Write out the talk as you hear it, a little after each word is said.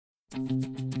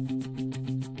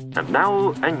And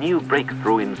now, a new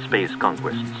breakthrough in space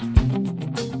conquests.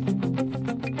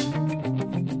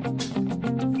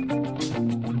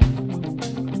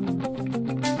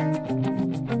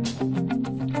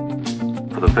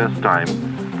 For the first time,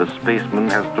 the spaceman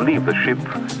has to leave the ship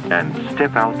and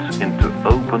step out into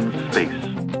open space.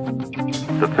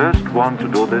 The first one to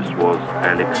do this was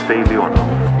Alexei Leonov.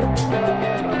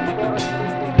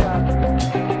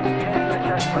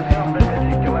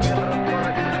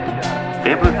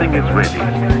 Everything is ready.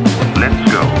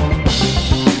 Let's go.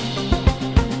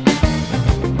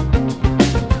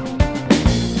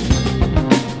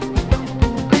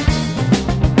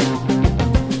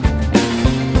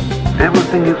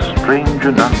 Everything is strange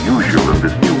and unusual in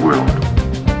this new world.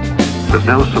 There's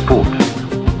no support,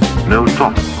 no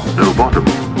top, no bottom.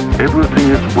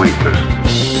 Everything is weightless.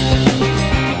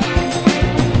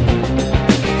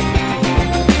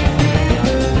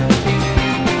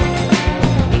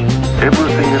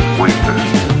 Everything is weightless.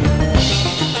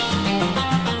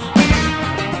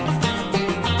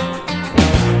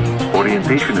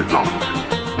 Orientation is lost.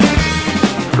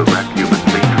 The vacuum is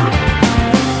dangerous.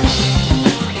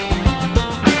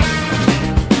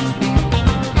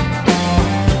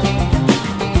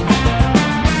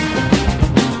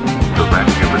 The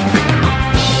vacuum is dangerous.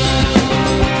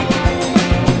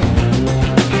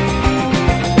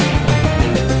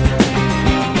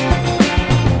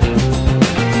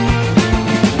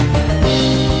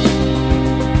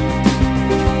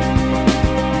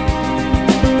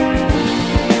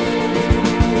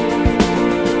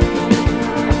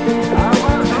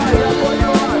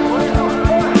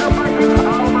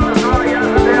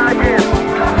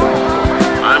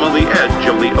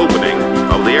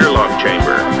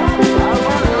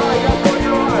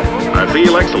 I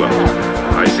feel excellent.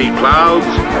 I see clouds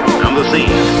and the sea.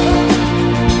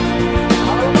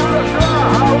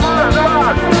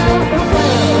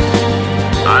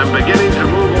 I'm beginning to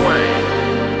move away.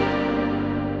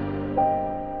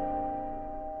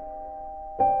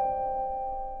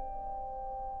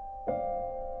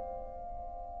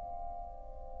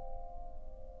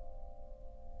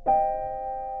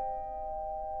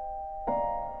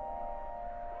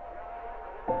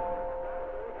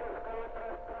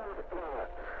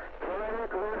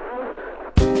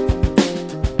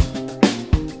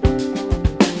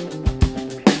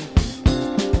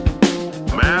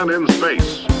 In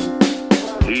space.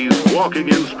 He's walking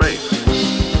in space.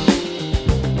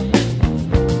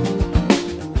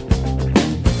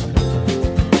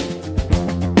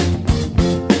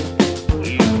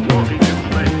 He's walking in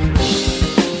space.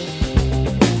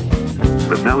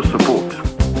 There's no support,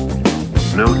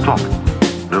 no top,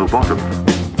 no bottom.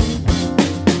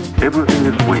 Everything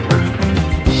is weightless.